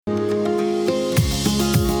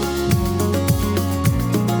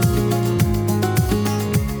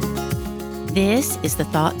This is the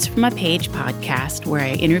Thoughts from a Page podcast, where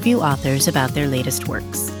I interview authors about their latest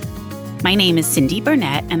works. My name is Cindy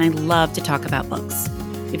Burnett, and I love to talk about books.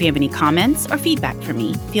 If you have any comments or feedback for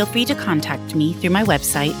me, feel free to contact me through my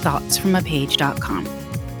website, thoughtsfromapage.com.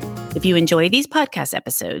 If you enjoy these podcast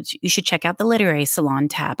episodes, you should check out the Literary Salon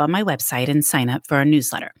tab on my website and sign up for our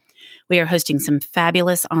newsletter. We are hosting some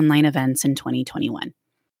fabulous online events in 2021.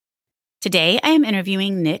 Today, I am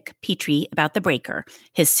interviewing Nick Petrie about The Breaker,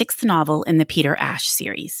 his sixth novel in the Peter Ash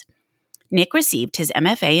series. Nick received his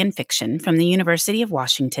MFA in fiction from the University of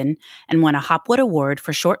Washington and won a Hopwood Award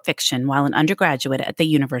for short fiction while an undergraduate at the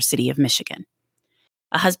University of Michigan.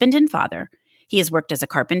 A husband and father, he has worked as a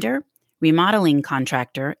carpenter, remodeling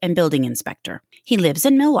contractor, and building inspector. He lives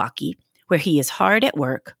in Milwaukee, where he is hard at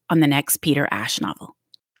work on the next Peter Ash novel.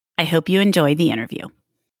 I hope you enjoy the interview.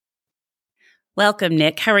 Welcome,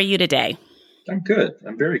 Nick. How are you today? I'm good.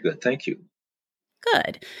 I'm very good. Thank you.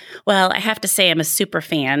 Good. Well, I have to say I'm a super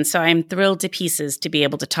fan, so I'm thrilled to pieces to be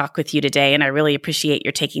able to talk with you today, and I really appreciate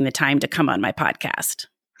your taking the time to come on my podcast.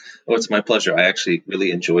 Oh, it's my pleasure. I actually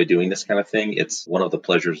really enjoy doing this kind of thing. It's one of the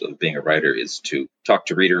pleasures of being a writer is to talk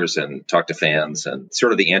to readers and talk to fans, and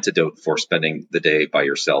sort of the antidote for spending the day by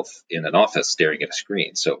yourself in an office staring at a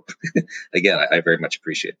screen. So again, I very much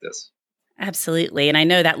appreciate this. Absolutely. And I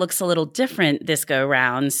know that looks a little different this go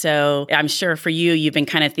round. So I'm sure for you, you've been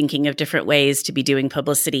kind of thinking of different ways to be doing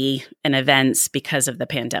publicity and events because of the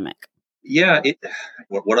pandemic. Yeah,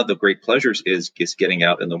 one of the great pleasures is getting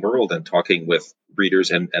out in the world and talking with readers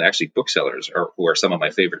and actually booksellers who are some of my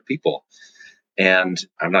favorite people. And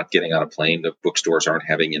I'm not getting on a plane. The bookstores aren't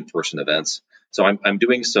having in-person events. So I'm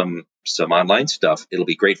doing some online stuff. It'll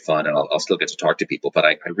be great fun, and I'll still get to talk to people. But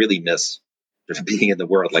I really miss being in the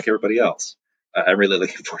world like everybody else. I'm really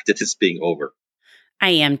looking forward to this being over.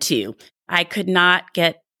 I am too. I could not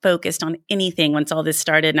get focused on anything once all this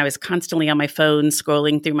started, and I was constantly on my phone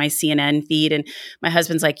scrolling through my CNN feed, and my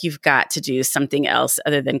husband's like, you've got to do something else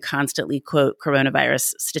other than constantly quote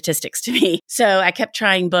coronavirus statistics to me. So I kept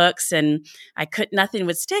trying books, and nothing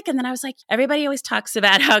would stick. And then I was like, everybody always talks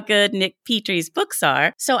about how good Nick Petrie's books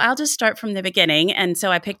are, so I'll just start from the beginning. And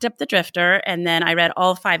so I picked up The Drifter, and then I read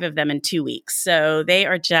all 5 of them in 2 weeks. So they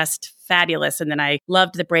are just fabulous. And then I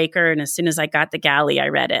loved The Breaker, and as soon as I got the galley, I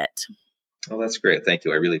read it. Oh, that's great. Thank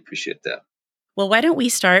you. I really appreciate that. Well, why don't we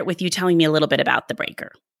start with you telling me a little bit about The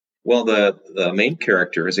Breaker? Well, the main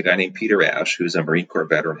character is a guy named Peter Ash, who's a Marine Corps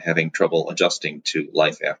veteran having trouble adjusting to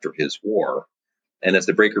life after his war. And as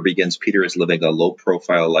The Breaker begins, Peter is living a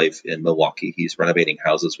low-profile life in Milwaukee. He's renovating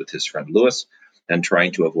houses with his friend Lewis and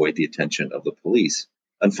trying to avoid the attention of the police.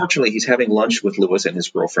 Unfortunately, he's having lunch with Lewis and his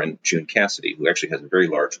girlfriend, June Cassidy, who actually has a very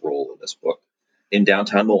large role in this book, in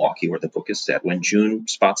downtown Milwaukee, where the book is set, when June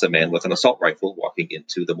spots a man with an assault rifle walking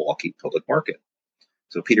into the Milwaukee public market.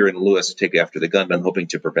 So Peter and Lewis take after the gunman, hoping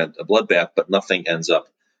to prevent a bloodbath, but nothing ends up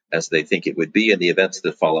as they think it would be, and the events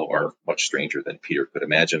that follow are much stranger than Peter could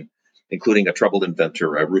imagine, including a troubled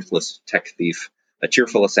inventor, a ruthless tech thief, a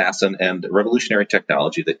cheerful assassin, and revolutionary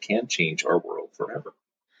technology that can change our world forever.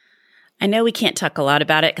 I know we can't talk a lot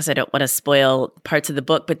about it because I don't want to spoil parts of the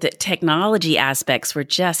book, but the technology aspects were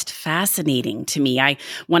just fascinating to me. I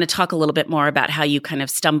want to talk a little bit more about how you kind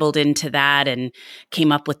of stumbled into that and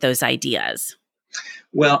came up with those ideas.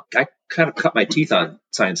 Well, I kind of cut my teeth on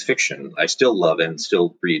science fiction. I still love and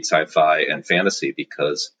still read sci-fi and fantasy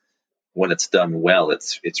because when it's done well,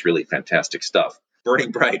 it's really fantastic stuff.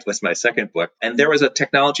 Burning Bright was my second book, and there was a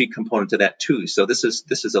technology component to that too. So this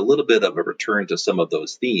is a little bit of a return to some of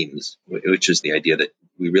those themes, which is the idea that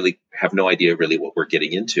we really have no idea really what we're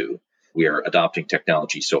getting into. We are adopting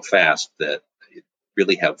technology so fast that it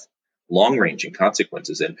really have long-ranging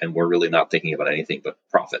consequences, and we're really not thinking about anything but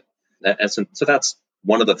profit. And so that's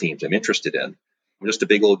one of the themes I'm interested in. I'm just a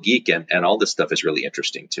big old geek, and all this stuff is really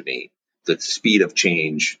interesting to me. The speed of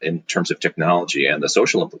change in terms of technology and the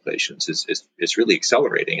social implications is really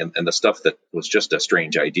accelerating. And the stuff that was just a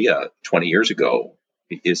strange idea 20 years ago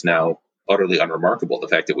is now utterly unremarkable. The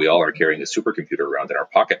fact that we all are carrying a supercomputer around in our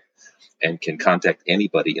pocket and can contact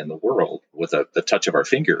anybody in the world with the touch of our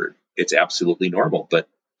finger, it's absolutely normal. But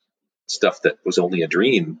stuff that was only a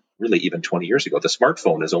dream, really even 20 years ago, the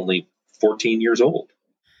smartphone is only 14 years old.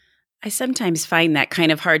 I sometimes find that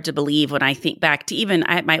kind of hard to believe when I think back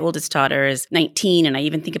to my oldest daughter is 19, and I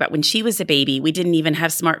even think about when she was a baby, we didn't even have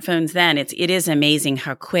smartphones then. It is amazing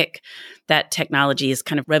how quick that technology has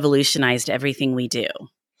kind of revolutionized everything we do.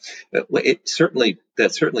 That certainly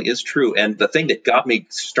is true. And the thing that got me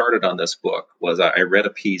started on this book was I read a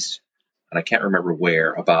piece, and I can't remember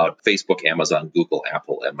where, about Facebook, Amazon, Google,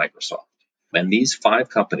 Apple, and Microsoft. And these 5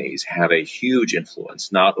 companies have a huge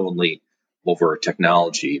influence, not only over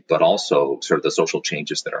technology, but also sort of the social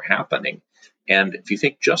changes that are happening. And if you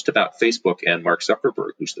think just about Facebook and Mark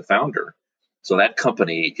Zuckerberg, who's the founder, so that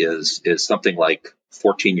company is something like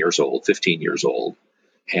 14 years old, 15 years old,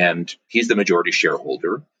 and he's the majority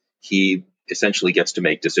shareholder. He essentially gets to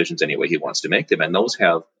make decisions any way he wants to make them, and those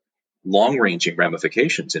have long-ranging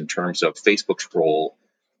ramifications in terms of Facebook's role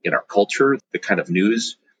in our culture, the kind of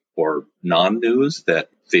news or non-news that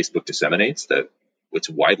Facebook disseminates, that it's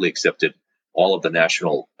widely accepted. All of the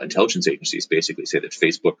national intelligence agencies basically say that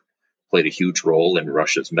Facebook played a huge role in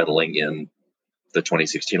Russia's meddling in the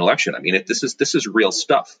 2016 election. I mean, this is real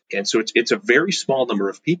stuff. And so it's a very small number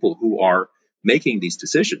of people who are making these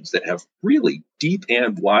decisions that have really deep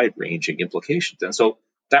and wide-ranging implications. And so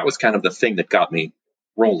that was kind of the thing that got me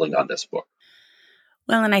rolling on this book.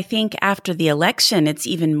 Well, and I think after the election, it's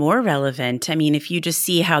even more relevant. I mean, if you just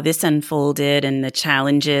see how this unfolded and the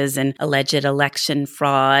challenges and alleged election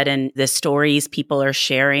fraud and the stories people are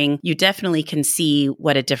sharing, you definitely can see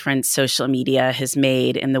what a difference social media has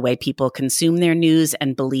made in the way people consume their news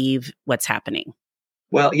and believe what's happening.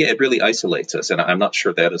 Well, yeah, it really isolates us. And I'm not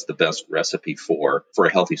sure that is the best recipe for a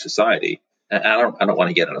healthy society. And I don't want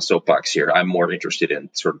to get on a soapbox here. I'm more interested in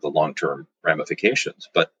sort of the long-term ramifications.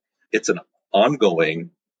 But it's an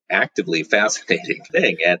ongoing, actively fascinating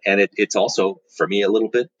thing. And it's also, for me, a little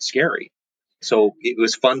bit scary. So it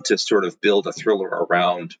was fun to sort of build a thriller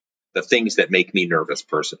around the things that make me nervous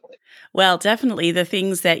personally. Well, definitely the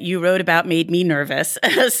things that you wrote about made me nervous.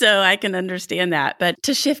 So I can understand that. But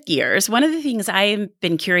to shift gears, one of the things I've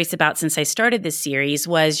been curious about since I started this series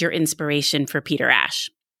was your inspiration for Peter Ash.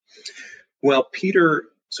 Well, Peter,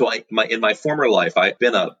 so in my former life, I've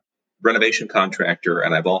been a renovation contractor,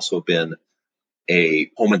 and I've also been a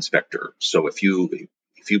home inspector. So if you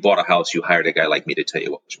bought a house, you hired a guy like me to tell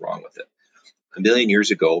you what was wrong with it. A million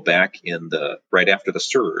years ago, back right after the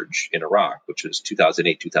surge in Iraq, which was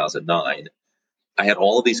 2008, 2009, I had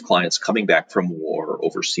all of these clients coming back from war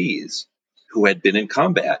overseas who had been in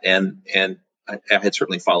combat. And I had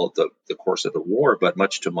certainly followed the course of the war, but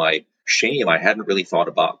much to my shame, I hadn't really thought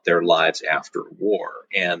about their lives after war.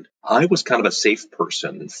 And I was kind of a safe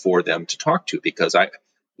person for them to talk to because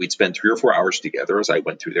we'd spend 3 or 4 hours together as I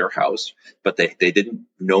went through their house, but they didn't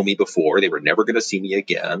know me before. They were never going to see me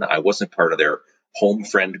again. I wasn't part of their home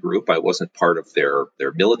friend group. I wasn't part of their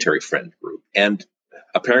military friend group. And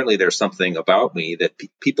apparently there's something about me that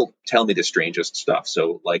people tell me the strangest stuff.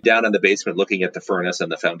 So like down in the basement looking at the furnace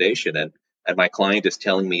and the foundation, and my client is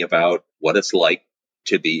telling me about what it's like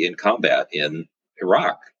to be in combat in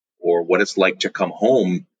Iraq, or what it's like to come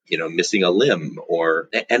home, missing a limb,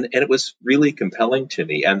 and it was really compelling to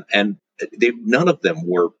me. And none of them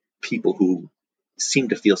were people who seemed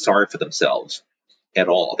to feel sorry for themselves at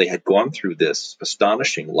all. They had gone through this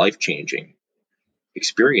astonishing, life-changing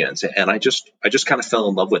experience. And I just kind of fell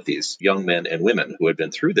in love with these young men and women who had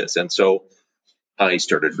been through this. And so I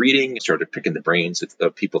started reading, started picking the brains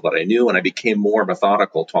of people that I knew, and I became more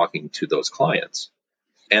methodical talking to those clients.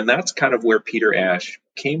 And that's kind of where Peter Ash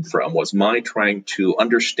came from, was my trying to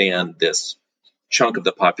understand this chunk of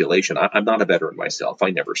the population. I'm not a veteran myself.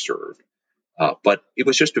 I never served. But it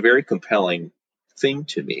was just a very compelling thing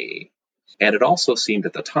to me. And it also seemed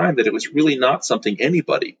at the time that it was really not something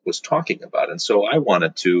anybody was talking about. And so I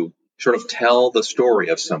wanted to sort of tell the story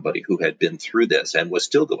of somebody who had been through this and was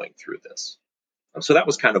still going through this. So that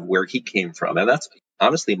was kind of where he came from. And that's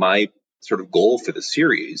honestly my sort of goal for the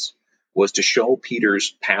series, was to show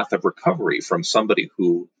Peter's path of recovery from somebody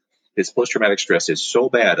who his post-traumatic stress is so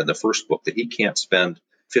bad in the first book that he can't spend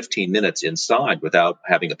 15 minutes inside without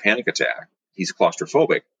having a panic attack. He's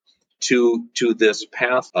claustrophobic. To this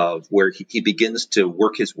path of where he begins to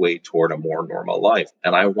work his way toward a more normal life.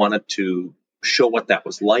 And I wanted to show what that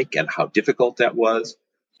was like and how difficult that was.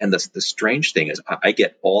 And the strange thing is I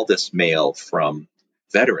get all this mail from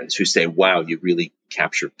veterans who say, wow, you really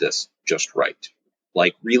captured this just right.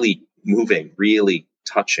 Like really moving, really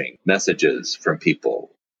touching messages from people.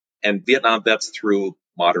 And Vietnam vets through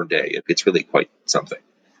modern day, it's really quite something.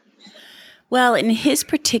 Well, in his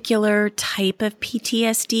particular type of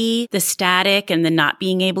PTSD, the static and the not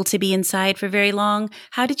being able to be inside for very long,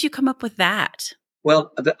 how did you come up with that?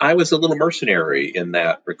 Well, I was a little mercenary in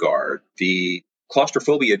that regard. The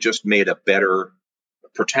claustrophobia just made a better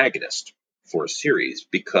protagonist for a series,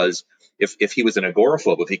 because if he was an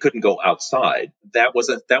agoraphobe, if he couldn't go outside, that was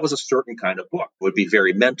a certain kind of book. It would be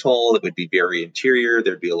very mental. It would be very interior.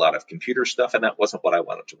 There'd be a lot of computer stuff, and that wasn't what I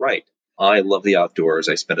wanted to write. I love the outdoors.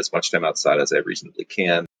 I spend as much time outside as I reasonably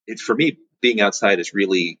can. For me, being outside is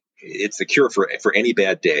really, it's the cure for any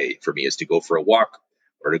bad day for me, is to go for a walk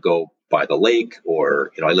or to go by the lake,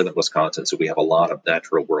 or, I live in Wisconsin, so we have a lot of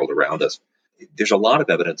natural world around us. there's a lot of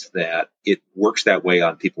evidence that it works that way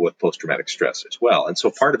on people with post-traumatic stress as well. And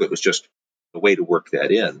so part of it was just a way to work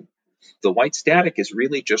that in. The white static is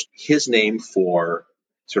really just his name for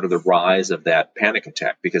sort of the rise of that panic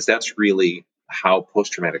attack, because that's really how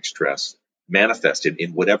post-traumatic stress manifested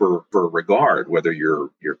in whatever regard, whether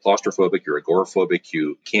you're claustrophobic, you're agoraphobic,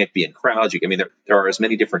 you can't be in crowds. There are as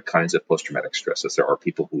many different kinds of post-traumatic stress as there are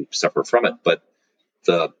people who suffer from it. But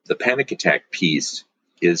the panic attack piece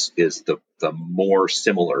is the more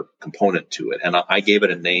similar component to it. And I gave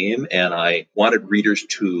it a name, and I wanted readers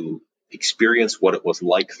to experience what it was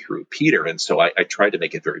like through Peter. And so I tried to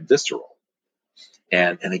make it very visceral.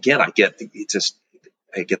 And again, I get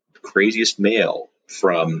the craziest mail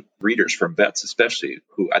from readers, from vets especially,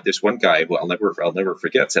 who this one guy who I'll never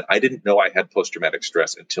forget said, I didn't know I had post-traumatic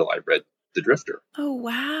stress until I read The Drifter. Oh,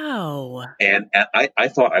 wow. And I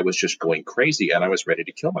thought I was just going crazy, and I was ready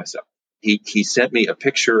to kill myself. He sent me a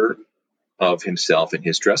picture of himself in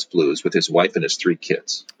his dress blues with his wife and his 3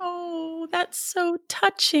 kids. Oh, that's so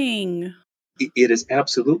touching. It is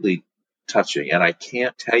absolutely touching, and I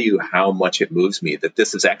can't tell you how much it moves me that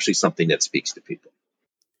this is actually something that speaks to people.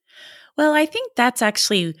 Well, I think that's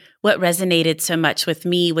actually what resonated so much with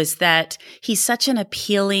me, was that he's such an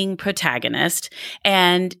appealing protagonist,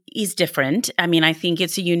 and he's different. I think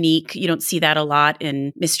it's you don't see that a lot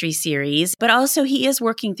in mystery series, but also he is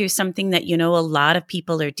working through something that, a lot of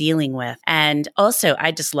people are dealing with. And also,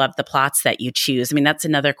 I just love the plots that you choose. That's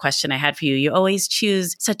another question I had for you. You always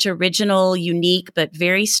choose such original, unique, but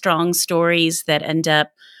very strong stories that end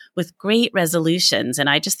up with great resolutions. And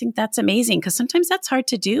I just think that's amazing, because sometimes that's hard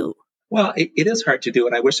to do. Well, it is hard to do,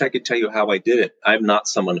 and I wish I could tell you how I did it. I'm not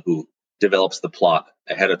someone who develops the plot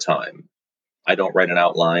ahead of time. I don't write an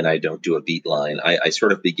outline. I don't do a beat line. I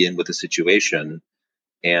sort of begin with a situation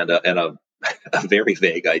and a very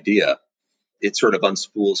vague idea. It sort of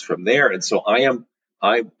unspools from there, and so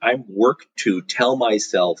I work to tell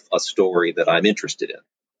myself a story that I'm interested in,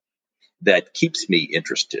 that keeps me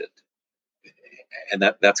interested, and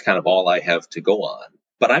that's kind of all I have to go on.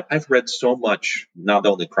 But I've read so much, not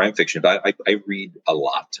only crime fiction, but I read a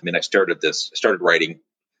lot. I started writing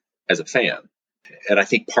as a fan. And I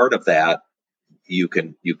think part of that you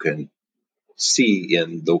can see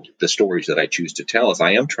in the stories that I choose to tell is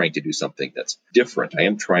I am trying to do something that's different. I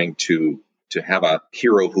am trying to have a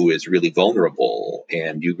hero who is really vulnerable,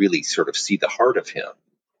 and you really sort of see the heart of him.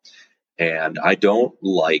 And I don't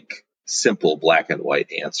like simple black and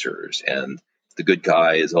white answers, and the good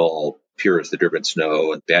guy is all pure as the driven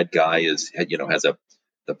snow, and bad guy has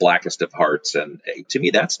the blackest of hearts. And to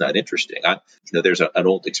me, that's not interesting. There's an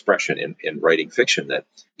old expression in writing fiction that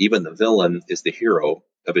even the villain is the hero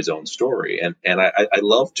of his own story. And I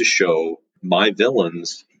love to show my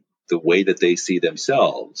villains the way that they see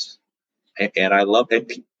themselves. And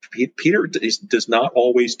Peter does not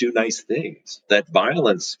always do nice things. That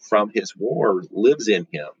violence from his war lives in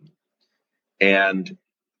him. And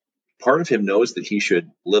part of him knows that he should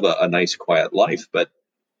live a nice, quiet life, but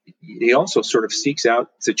he also sort of seeks out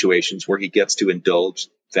situations where he gets to indulge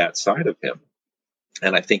that side of him.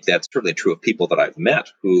 And I think that's certainly true of people that I've met,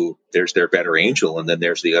 who there's their better angel, and then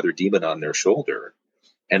there's the other demon on their shoulder.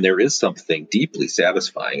 And there is something deeply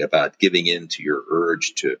satisfying about giving in to your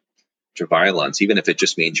urge to violence, even if it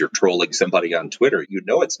just means you're trolling somebody on Twitter.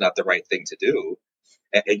 It's not the right thing to do.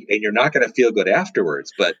 And you're not going to feel good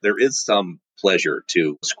afterwards, but there is some pleasure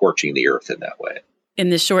to scorching the earth in that way. In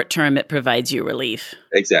the short term, it provides you relief.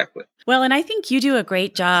 Exactly. Well, and I think you do a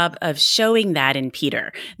great job of showing that in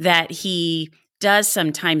Peter, that he does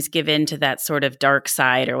sometimes give in to that sort of dark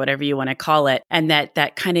side, or whatever you want to call it, and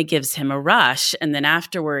that kind of gives him a rush. And then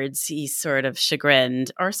afterwards, he's sort of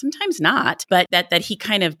chagrined, or sometimes not, but that he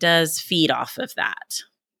kind of does feed off of that.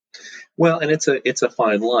 Well, and it's a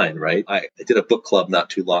fine line, right? I did a book club not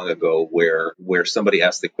too long ago where somebody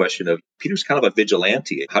asked the question of, Peter's kind of a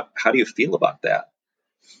vigilante. How do you feel about that?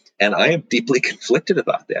 And I am deeply conflicted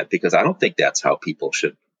about that, because I don't think that's how people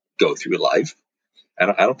should go through life. I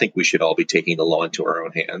don't think we should all be taking the law into our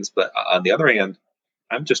own hands. But on the other hand,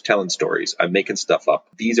 I'm just telling stories. I'm making stuff up.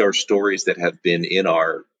 These are stories that have been in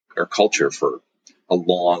our culture for a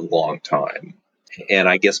long, long time. And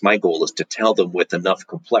I guess my goal is to tell them with enough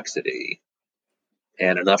complexity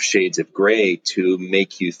and enough shades of gray to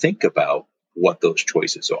make you think about what those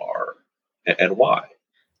choices are and why.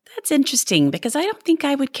 That's interesting, because I don't think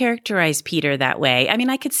I would characterize Peter that way.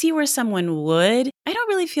 I could see where someone would. I don't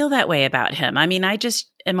really feel that way about him. I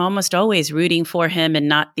just am almost always rooting for him and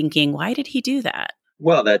not thinking, why did he do that?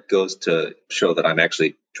 Well, that goes to show that I'm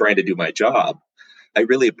actually trying to do my job. I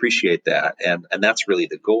really appreciate that. And that's really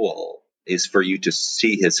the goal, is for you to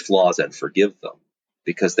see his flaws and forgive them.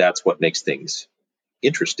 because that's what makes things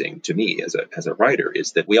interesting to me as a writer,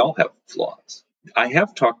 is that we all have flaws. I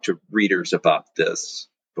have talked to readers about this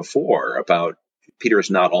before, about Peter is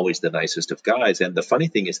not always the nicest of guys. And the funny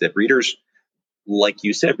thing is that readers, like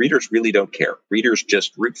you said, readers really don't care. Readers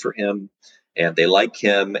just root for him and they like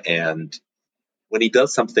him. And when he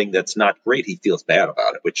does something that's not great, he feels bad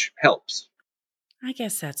about it, which helps. I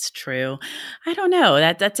guess that's true. I don't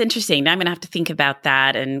know. That's interesting. Now I'm going to have to think about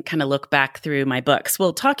that and kind of look back through my books.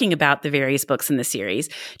 Well, talking about the various books in the series,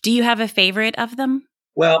 do you have a favorite of them?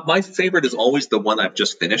 Well, my favorite is always the one I've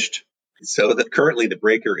just finished. So that currently The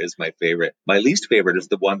Breaker is my favorite. My least favorite is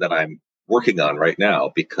the one that I'm working on right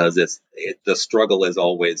now, because the struggle is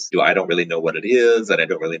always, I don't really know what it is and I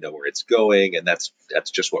don't really know where it's going. And that's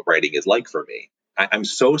just what writing is like for me. I'm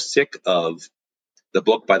so sick of the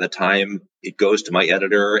book by the time it goes to my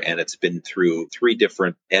editor, and it's been through 3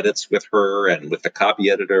 different edits with her and with the copy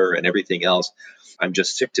editor and everything else. I'm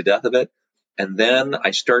just sick to death of it. And then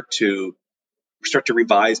I start to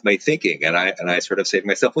revise my thinking, and I sort of say to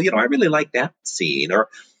myself, well, I really like that scene, or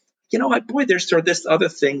there's sort of this other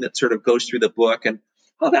thing that sort of goes through the book, and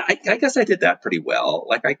I guess I did that pretty well.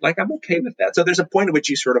 I'm okay with that. So there's a point at which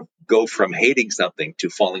you sort of go from hating something to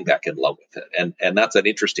falling back in love with it, and that's an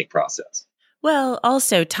interesting process. Well,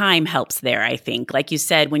 also time helps there, I think. Like you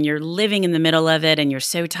said, when you're living in the middle of it and you're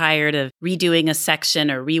so tired of redoing a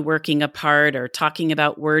section or reworking a part or talking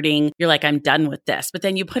about wording, you're like, I'm done with this. But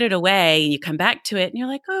then you put it away and you come back to it and you're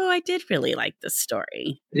like, oh, I did really like this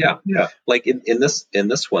story. Yeah. Like in this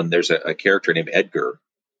one, there's a character named Edgar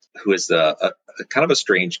who is a kind of a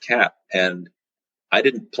strange cat. And I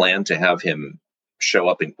didn't plan to have him show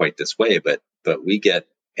up in quite this way, but we get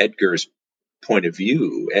Edgar's point of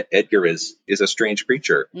view. Edgar is a strange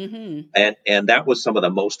creature. Mm-hmm. And that was some of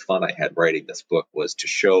the most fun I had writing this book, was to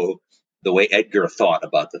show the way Edgar thought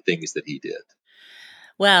about the things that he did.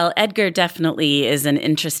 Well, Edgar definitely is an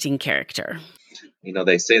interesting character.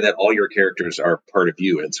 They say that all your characters are part of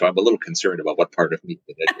you. And so I'm a little concerned about what part of me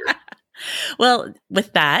is Edgar. Well,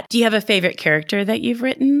 with that, do you have a favorite character that you've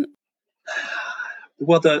written?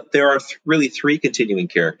 Well, there are really 3 continuing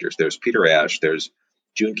characters. There's Peter Ash, there's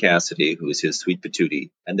June Cassidy, who is his sweet patootie,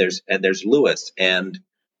 and there's Lewis, and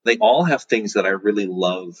they all have things that I really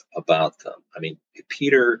love about them. I mean,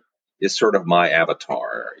 Peter is sort of my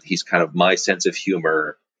avatar. He's kind of my sense of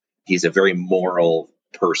humor. He's a very moral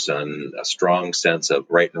person, a strong sense of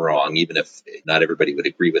right and wrong, even if not everybody would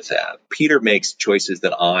agree with that. Peter makes choices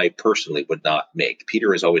that I personally would not make.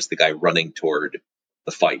 Peter is always the guy running toward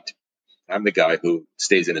the fight. I'm the guy who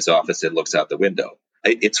stays in his office and looks out the window.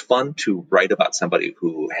 It's fun to write about somebody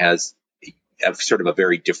who has sort of a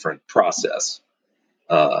very different process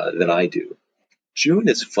than I do. June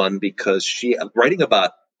is fun because writing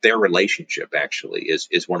about their relationship actually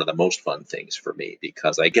is one of the most fun things for me,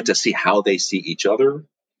 because I get to see how they see each other.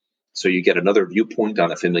 So you get another viewpoint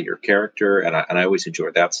on a familiar character, and I always enjoy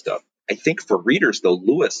that stuff. I think for readers, though,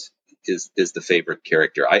 Lewis is the favorite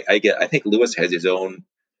character. I think Lewis has his own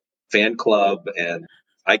fan club, and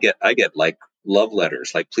I get like love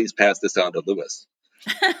letters, like, please pass this on to Lewis.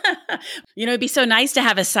 It'd be so nice to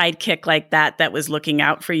have a sidekick like that was looking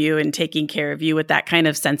out for you and taking care of you with that kind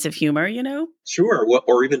of sense of humor, Sure.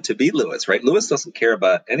 Or even to be Lewis, right? Lewis doesn't care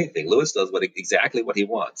about anything. Lewis does exactly what he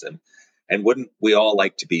wants. And wouldn't we all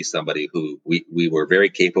like to be somebody who we were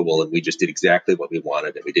very capable and we just did exactly what we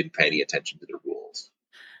wanted and we didn't pay any attention to the rules?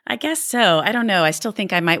 I guess so. I don't know. I still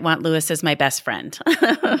think I might want Lewis as my best friend.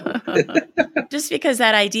 Just because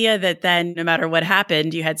that idea that then no matter what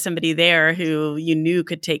happened, you had somebody there who you knew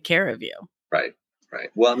could take care of you. Right.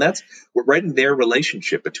 Well, and writing their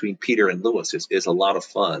relationship between Peter and Lewis is a lot of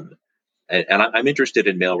fun. And I'm interested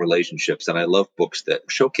in male relationships, and I love books that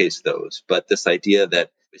showcase those. But this idea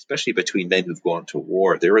that, especially between men who've gone to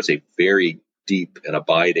war, there is a very deep and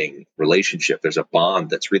abiding relationship. There's a bond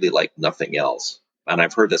that's really like nothing else. And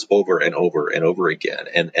I've heard this over and over and over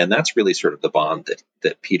again. And that's really sort of the bond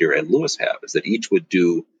that Peter and Lewis have, is that each would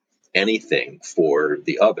do anything for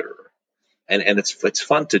the other. And it's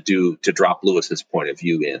fun to drop Lewis's point of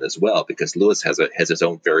view in as well, because Lewis has his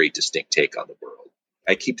own very distinct take on the world.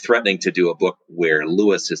 I keep threatening to do a book where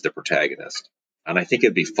Lewis is the protagonist. And I think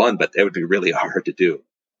it'd be fun, but it would be really hard to do.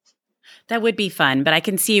 That would be fun, but I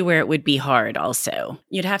can see where it would be hard also.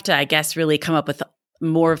 You'd have to, I guess, really come up with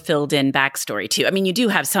more filled in backstory too. I mean, you do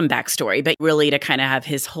have some backstory, but really to kind of have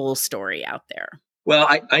his whole story out there. Well,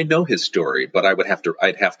 I know his story, but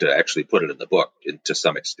I'd have to actually put it in the book to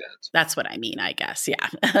some extent. That's what I mean, I guess.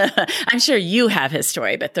 Yeah. I'm sure you have his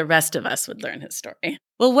story, but the rest of us would learn his story.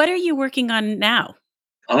 Well, what are you working on now?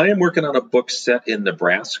 I am working on a book set in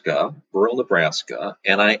Nebraska, rural Nebraska,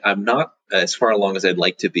 and I'm not as far along as I'd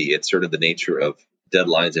like to be. It's sort of the nature of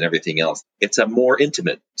deadlines and everything else. It's a more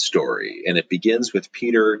intimate story, and it begins with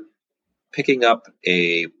Peter picking up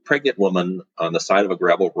a pregnant woman on the side of a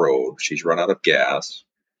gravel road. She's run out of gas,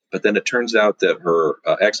 but then it turns out that her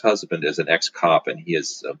ex-husband is an ex-cop, and he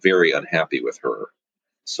is very unhappy with her.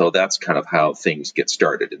 So that's kind of how things get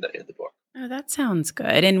started in the book. Oh, that sounds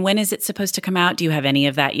good. And when is it supposed to come out? Do you have any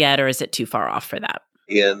of that yet, or is it too far off for that?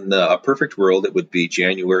 In a perfect world, it would be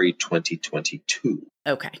January 2022.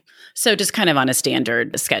 Okay. So just kind of on a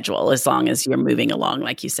standard schedule, as long as you're moving along,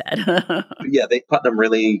 like you said. Yeah, Putnam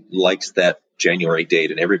really likes that January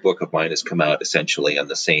date, and every book of mine has come out essentially on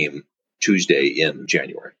the same Tuesday in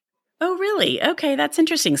January. Oh, really? Okay, that's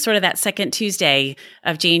interesting. Sort of that second Tuesday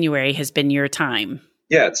of January has been your time.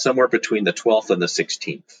 Yeah, it's somewhere between the 12th and the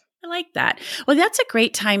 16th. I like that. Well, that's a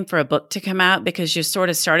great time for a book to come out because you sort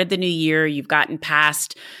of started the new year, you've gotten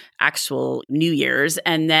past actual New Year's,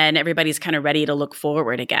 and then everybody's kind of ready to look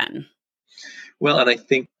forward again. Well, and I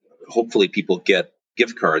think hopefully people get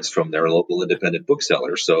gift cards from their local independent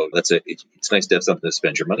bookseller. So it's nice to have something to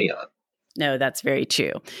spend your money on. No, that's very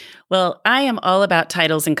true. Well, I am all about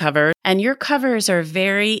titles and covers, and your covers are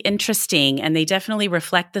very interesting, and they definitely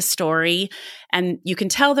reflect the story. And you can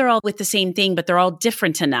tell they're all with the same thing, but they're all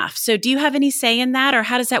different enough. So do you have any say in that, or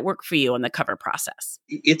how does that work for you on the cover process?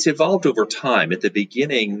 It's evolved over time. At the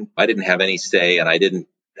beginning, I didn't have any say, and I didn't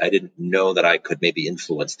know that I could maybe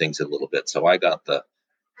influence things a little bit. So I got the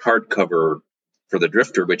hardcover for The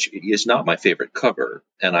Drifter, which is not my favorite cover.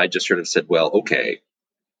 And I just sort of said, well, okay.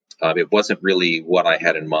 It wasn't really what I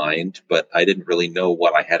had in mind, but I didn't really know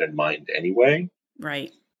what I had in mind anyway.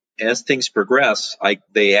 Right. As things progress,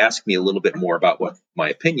 they ask me a little bit more about what my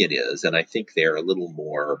opinion is, and I think they're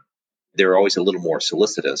always a little more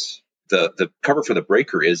solicitous. The cover for The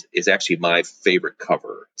Breaker is actually my favorite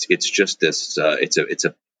cover. It's just this. It's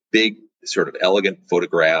a big sort of elegant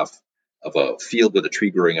photograph of a field with a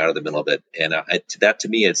tree growing out of the middle of it, and that to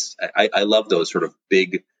me I love those sort of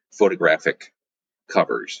big photographic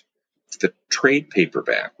covers. The trade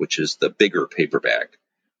paperback, which is the bigger paperback,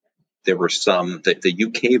 there were the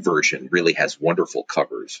UK version really has wonderful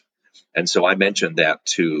covers. And so I mentioned that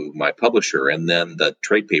to my publisher. And then the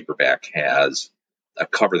trade paperback has a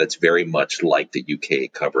cover that's very much like the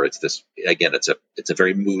UK cover. It's a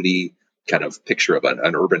very moody kind of picture of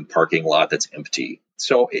an urban parking lot that's empty.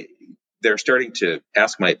 So they're starting to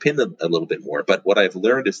ask my opinion a little bit more. But what I've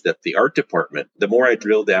learned is that the art department, the more I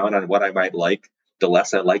drill down on what I might like, the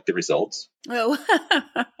less I like the results. Oh.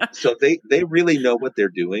 So they really know what they're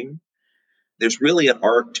doing. There's really an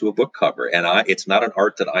art to a book cover, and it's not an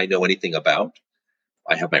art that I know anything about.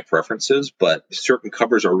 I have my preferences, but certain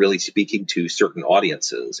covers are really speaking to certain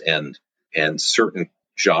audiences and certain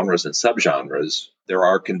genres and subgenres. There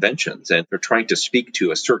are conventions, and they're trying to speak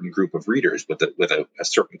to a certain group of readers with a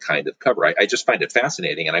certain kind of cover. I just find it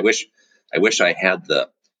fascinating, and I wish I had the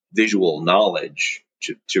visual knowledge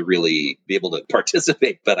to really be able to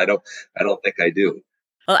participate, but I don't think I do.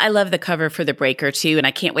 Well, I love the cover for The Breaker too, and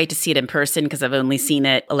I can't wait to see it in person because I've only seen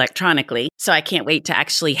it electronically. So I can't wait to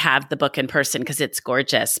actually have the book in person because it's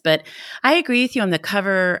gorgeous. But I agree with you on the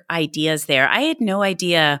cover ideas there. I had no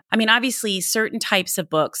idea. I mean, obviously, certain types of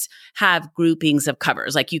books have groupings of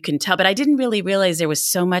covers, like you can tell, but I didn't really realize there was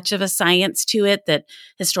so much of a science to it, that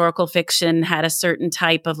historical fiction had a certain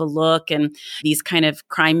type of a look, and these kind of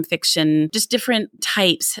crime fiction, just different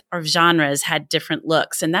types of genres had different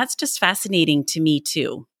looks. And that's just fascinating to me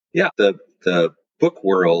too. Yeah, the book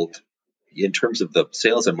world, in terms of the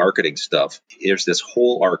sales and marketing stuff, there's this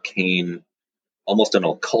whole arcane, almost an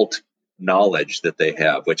occult knowledge that they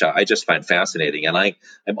have, which I just find fascinating. And I'm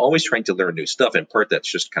always trying to learn new stuff. In part,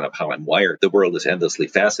 that's just kind of how I'm wired. The world is endlessly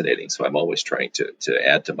fascinating, so I'm always trying to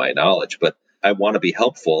add to my knowledge. But I want to be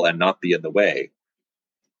helpful and not be in the way.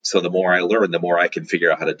 So the more I learn, the more I can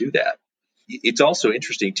figure out how to do that. It's also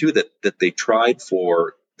interesting, too, that they tried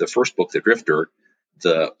for the first book, The Drifter.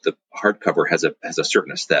 The hardcover has a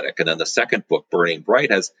certain aesthetic, and then the second book, Burning Bright,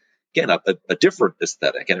 has again a different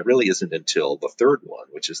aesthetic. And it really isn't until the third one,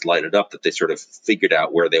 which is Lighted Up, that they sort of figured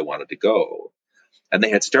out where they wanted to go. And they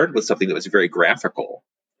had started with something that was very graphical,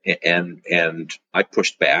 and I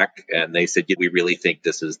pushed back, and they said, yeah, we really think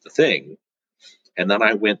this is the thing. And then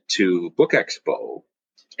I went to Book Expo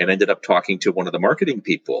and ended up talking to one of the marketing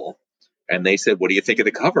people. And they said, what do you think of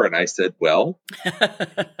the cover? And I said, well,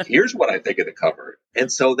 here's what I think of the cover. And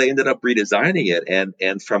so they ended up redesigning it.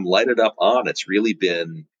 And from Lighted Up on, it's really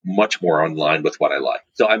been much more in line with what I like.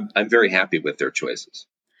 So I'm very happy with their choices.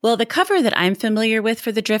 Well, the cover that I'm familiar with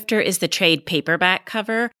for The Drifter is the trade paperback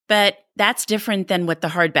cover, but that's different than what the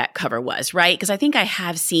hardback cover was, right? Because I think I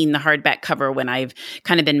have seen the hardback cover when I've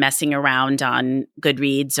kind of been messing around on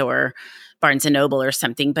Goodreads or Barnes & Noble or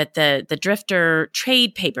something. But the Drifter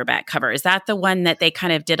trade paperback cover, is that the one that they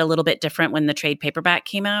kind of did a little bit different when the trade paperback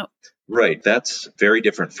came out? Right. That's very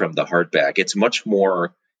different from the hardback. It's much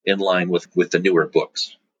more in line with the newer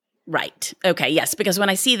books. Right. Okay. Yes. Because when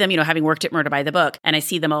I see them, having worked at Murder by the Book, and I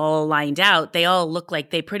see them all lined out, they all look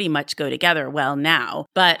like they pretty much go together well now.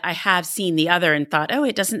 But I have seen the other and thought, oh,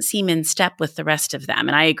 it doesn't seem in step with the rest of them.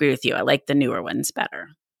 And I agree with you. I like the newer ones better.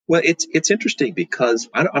 Well, it's interesting because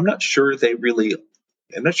I'm not sure they really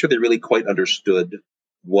quite understood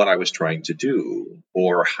what I was trying to do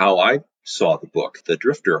or how I saw the book. The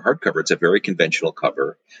Drifter hardcover, it's a very conventional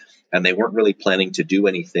cover. And they weren't really planning to do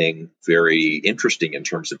anything very interesting in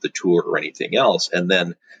terms of the tour or anything else. And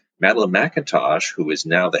then Madeline McIntosh, who is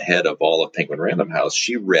now the head of all of Penguin Random House,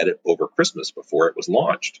 she read it over Christmas before it was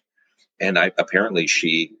launched. And apparently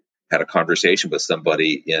she had a conversation with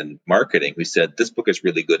somebody in marketing who said, this book is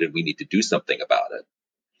really good and we need to do something about it.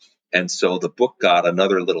 And so the book got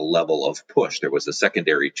another little level of push. There was a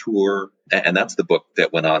secondary tour, and that's the book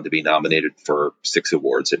that went on to be nominated for 6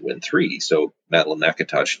 awards and win 3. So Madeline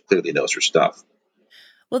McIntosh clearly knows her stuff.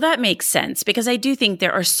 Well, that makes sense because I do think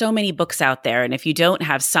there are so many books out there. And if you don't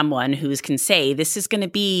have someone who can say this is going to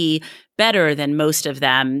be better than most of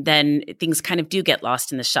them, then things kind of do get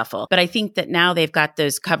lost in the shuffle. But I think that now they've got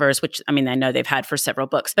those covers, which I know they've had for several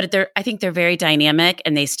books, but I think they're very dynamic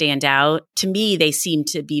and they stand out. To me, they seem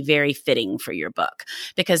to be very fitting for your book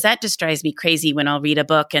because that just drives me crazy when I'll read a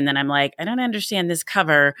book and then I'm like, I don't understand this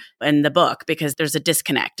cover in the book because there's a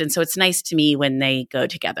disconnect. And so it's nice to me when they go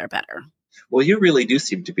together better. Well, you really do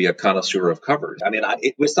seem to be a connoisseur of covers.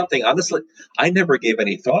 It was something, honestly, I never gave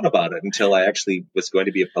any thought about it until I actually was going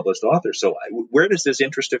to be a published author. So where does this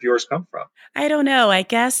interest of yours come from? I don't know. I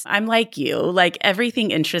guess I'm like you. Like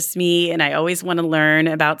everything interests me and I always want to learn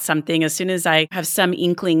about something. As soon as I have some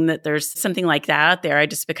inkling that there's something like that out there, I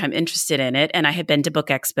just become interested in it. And I have been to Book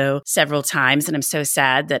Expo several times and I'm so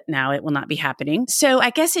sad that now it will not be happening. So I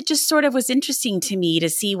guess it just sort of was interesting to me to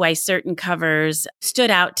see why certain covers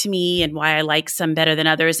stood out to me and why I like some better than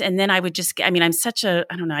others. And then I would I'm such a,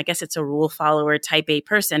 I don't know, I guess it's a rule follower type A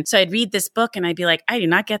person. So I'd read this book and I'd be like, I do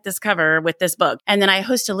not get this cover with this book. And then I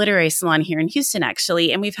host a literary salon here in Houston,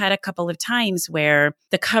 actually. And we've had a couple of times where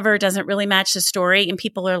the cover doesn't really match the story. And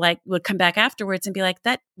people are like, would come back afterwards and be like,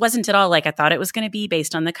 that wasn't at all like I thought it was going to be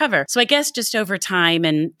based on the cover. So I guess just over time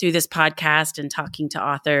and through this podcast and talking to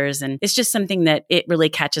authors, and it's just something that it really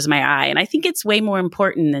catches my eye. And I think it's way more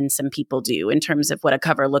important than some people do in terms of what a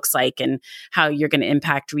cover looks like and how you're going to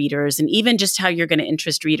impact readers and even just how you're going to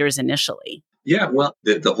interest readers initially. Yeah, well,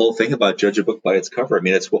 the whole thing about judge a book by its cover,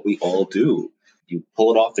 it's what we all do. You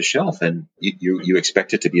pull it off the shelf and you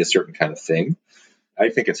expect it to be a certain kind of thing. I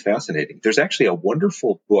think it's fascinating. There's actually a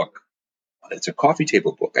wonderful book. It's a coffee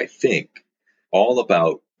table book, I think, all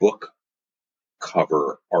about book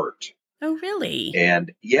cover art. Oh, really?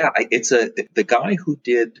 And yeah, it's the guy who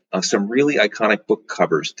did some really iconic book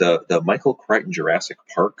covers, the Michael Crichton Jurassic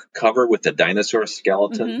Park cover with the dinosaur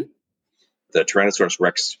skeleton, the Tyrannosaurus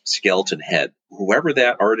Rex skeleton head. Whoever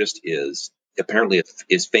that artist is, apparently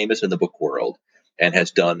is famous in the book world and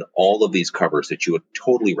has done all of these covers that you would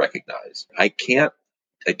totally recognize. I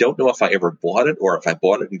don't know if I ever bought it or if I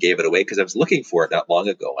bought it and gave it away because I was looking for it not long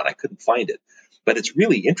ago and I couldn't find it. But it's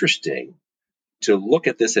really interesting to look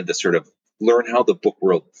at this and to sort of learn how the book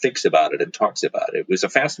world thinks about it and talks about it. It was a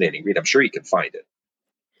fascinating read. I'm sure you can find it.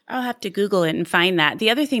 I'll have to Google it and find that. The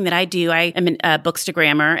other thing that I do, I am a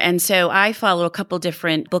bookstagrammer. And so I follow a couple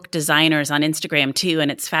different book designers on Instagram too. And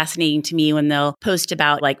it's fascinating to me when they'll post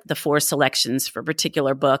about like the 4 selections for a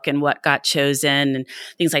particular book and what got chosen and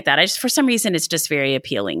things like that. For some reason, it's just very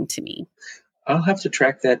appealing to me. I'll have to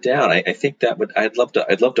track that down. I think I'd love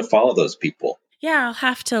to follow those people. Yeah, I'll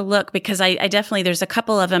have to look because I definitely, there's a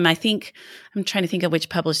couple of them. I think I'm trying to think of which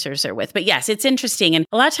publishers they're with. But yes, it's interesting. And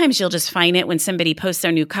a lot of times you'll just find it when somebody posts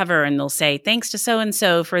their new cover and they'll say, thanks to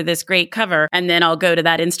so-and-so for this great cover. And then I'll go to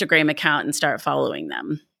that Instagram account and start following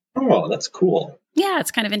them. Oh, that's cool. Yeah,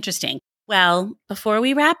 it's kind of interesting. Well, before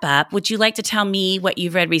we wrap up, would you like to tell me what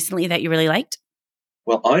you've read recently that you really liked?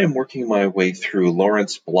 Well, I am working my way through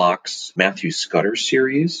Lawrence Block's Matthew Scudder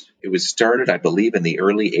series. It was started, I believe, in the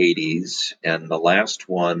early 80s, and the last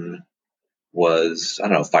one was,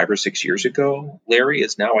 5 or 6 years ago. Larry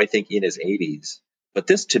is now, I think, in his 80s. But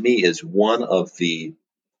this, to me, is one of the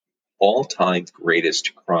all-time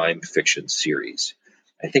greatest crime fiction series.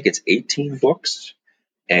 I think it's 18 books,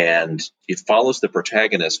 and it follows the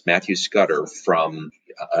protagonist, Matthew Scudder, from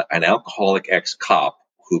an alcoholic ex-cop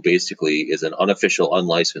who basically is an unofficial,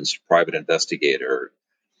 unlicensed private investigator,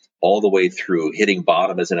 all the way through hitting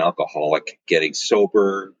bottom as an alcoholic, getting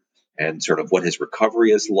sober, and sort of what his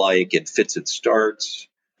recovery is like in fits and starts,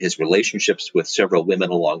 his relationships with several women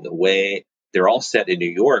along the way. They're all set in New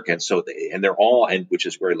York, and so they're all, and which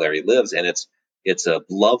is where Larry lives, and it's a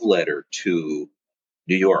love letter to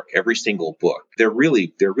New York. Every single book, they're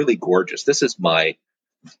really gorgeous. This is my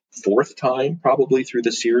fourth time probably through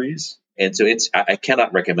the series, and so I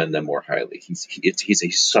cannot recommend them more highly.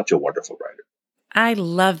 He's such a wonderful writer. I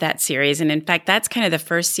love that series. And in fact, that's kind of the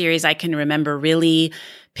first series I can remember really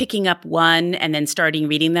picking up one and then starting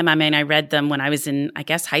reading them. I mean, I read them when I was in, I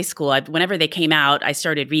guess, high school. Whenever they came out, I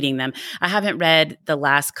started reading them. I haven't read the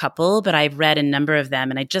last couple, but I've read a number of them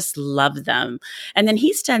and I just love them. And then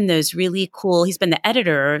he's done those really cool, he's been the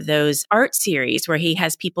editor of those art series where he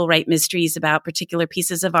has people write mysteries about particular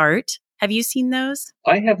pieces of art. Have you seen those?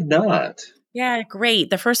 I have not. Yeah, great.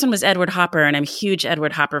 The first one was Edward Hopper, and I'm a huge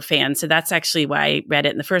Edward Hopper fan. So that's actually why I read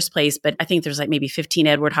it in the first place. But I think there's like maybe 15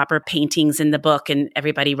 Edward Hopper paintings in the book, and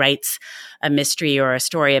everybody writes a mystery or a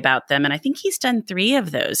story about them. And I think he's done 3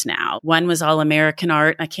 of those now. One was All American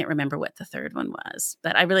Art. I can't remember what the third one was,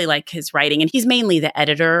 but I really like his writing. And he's mainly the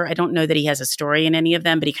editor. I don't know that he has a story in any of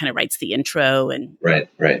them, but he kind of writes the intro. And Right.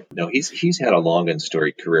 No, he's had a long and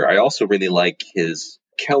storied career. I also really like his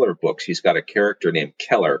Keller books. He's got a character named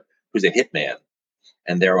Keller who's a hitman,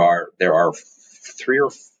 and there are 3 or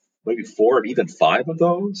maybe 4 or even 5 of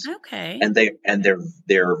those. Okay. And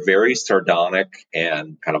they're very sardonic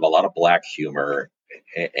and kind of a lot of black humor,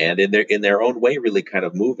 and in their own way really kind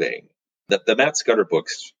of moving. The Matt Scudder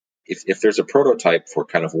books, if there's a prototype for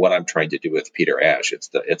kind of what I'm trying to do with Peter Ash, it's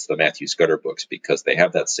the Matthew Scudder books, because they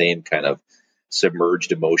have that same kind of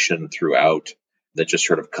submerged emotion throughout that just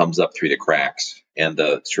sort of comes up through the cracks, and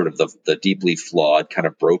the sort of the deeply flawed kind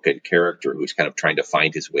of broken character who's kind of trying to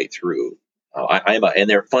find his way through. And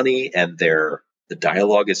they're funny, and the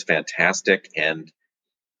dialogue is fantastic, and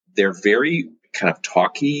they're very kind of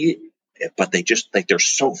talky, but they're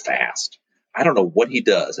so fast. I don't know what he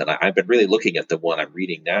does, and I've been really looking at the one I'm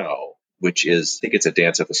reading now, which is, I think it's A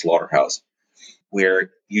Dance at the Slaughterhouse,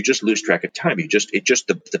 where you just lose track of time.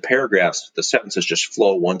 The paragraphs, the sentences just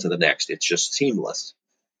flow one to the next. It's just seamless.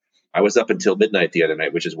 I was up until midnight the other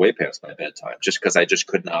night, which is way past my bedtime, just because I just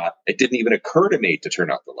could not. It didn't even occur to me to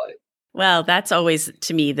turn out the light. Well, that's always,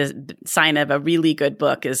 to me, the sign of a really good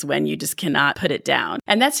book is when you just cannot put it down.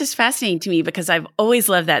 And that's just fascinating to me because I've always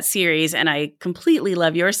loved that series, and I completely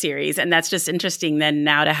love your series. And that's just interesting then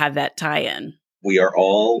now to have that tie-in. We are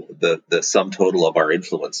all the sum total of our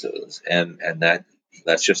influences, and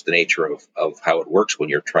that's just the nature of how it works when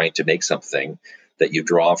you're trying to make something that you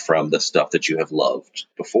draw from the stuff that you have loved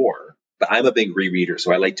before. But I'm a big rereader,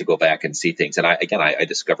 so I like to go back and see things. And I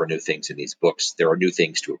discover new things in these books. There are new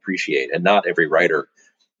things to appreciate, and not every writer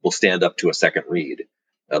will stand up to a second read,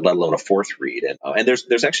 let alone a fourth read. And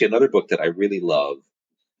there's actually another book that I really love,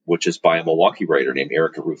 which is by a Milwaukee writer named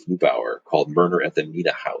Erica Ruth Neubauer, called Murder at the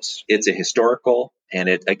Nita House. It's a historical, and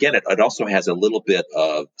it also has a little bit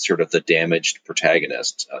of sort of the damaged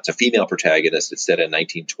protagonist. It's a female protagonist. It's set in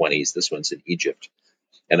 1920s. This one's in Egypt,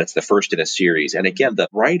 and it's the first in a series. And again, the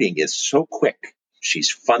writing is so quick. She's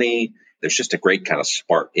funny. There's just a great kind of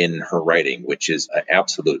spark in her writing, which is an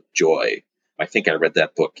absolute joy. I think I read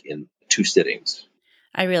that book in 2 sittings.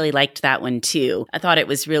 I really liked that one too. I thought it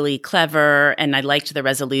was really clever, and I liked the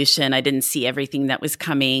resolution. I didn't see everything that was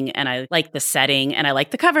coming, and I liked the setting, and I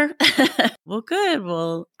liked the cover. Well, good.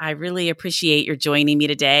 Well, I really appreciate your joining me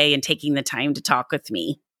today and taking the time to talk with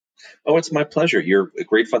me. Oh, it's my pleasure. You're a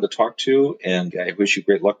great fun to talk to, and I wish you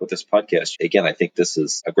great luck with this podcast. Again, I think this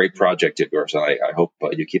is a great project of yours, and I hope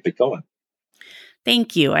you keep it going.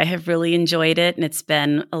 Thank you. I have really enjoyed it, and it's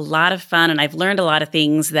been a lot of fun, and I've learned a lot of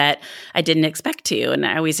things that I didn't expect to, and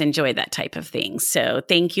I always enjoy that type of thing. So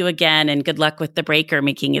thank you again, and good luck with The Breaker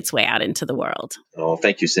making its way out into the world. Oh,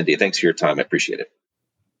 thank you, Cindy. Thanks for your time. I appreciate it.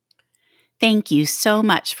 Thank you so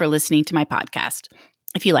much for listening to my podcast.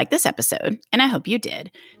 If you like this episode, and I hope you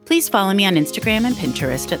did, please follow me on Instagram and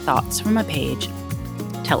Pinterest at Thoughts From a Page.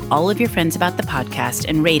 Tell all of your friends about the podcast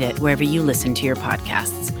and rate it wherever you listen to your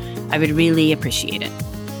podcasts. I would really appreciate it.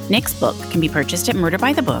 Nick's book can be purchased at Murder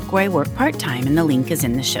by the Book, where I work part-time, and the link is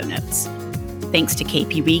in the show notes. Thanks to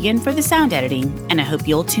KP Regan for the sound editing, and I hope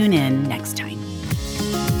you'll tune in next time.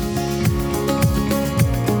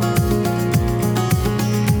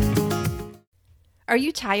 Are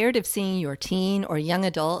you tired of seeing your teen or young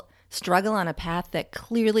adult struggle on a path that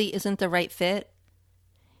clearly isn't the right fit?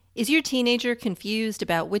 Is your teenager confused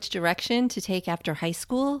about which direction to take after high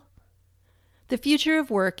school? The future of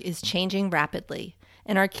work is changing rapidly,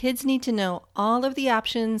 and our kids need to know all of the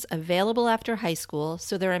options available after high school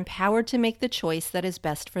so they're empowered to make the choice that is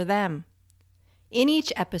best for them. In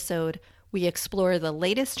each episode, we explore the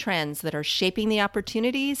latest trends that are shaping the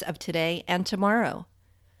opportunities of today and tomorrow.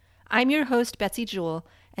 I'm your host, Betsy Jewell,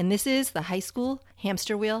 and this is the High School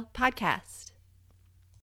Hamster Wheel Podcast.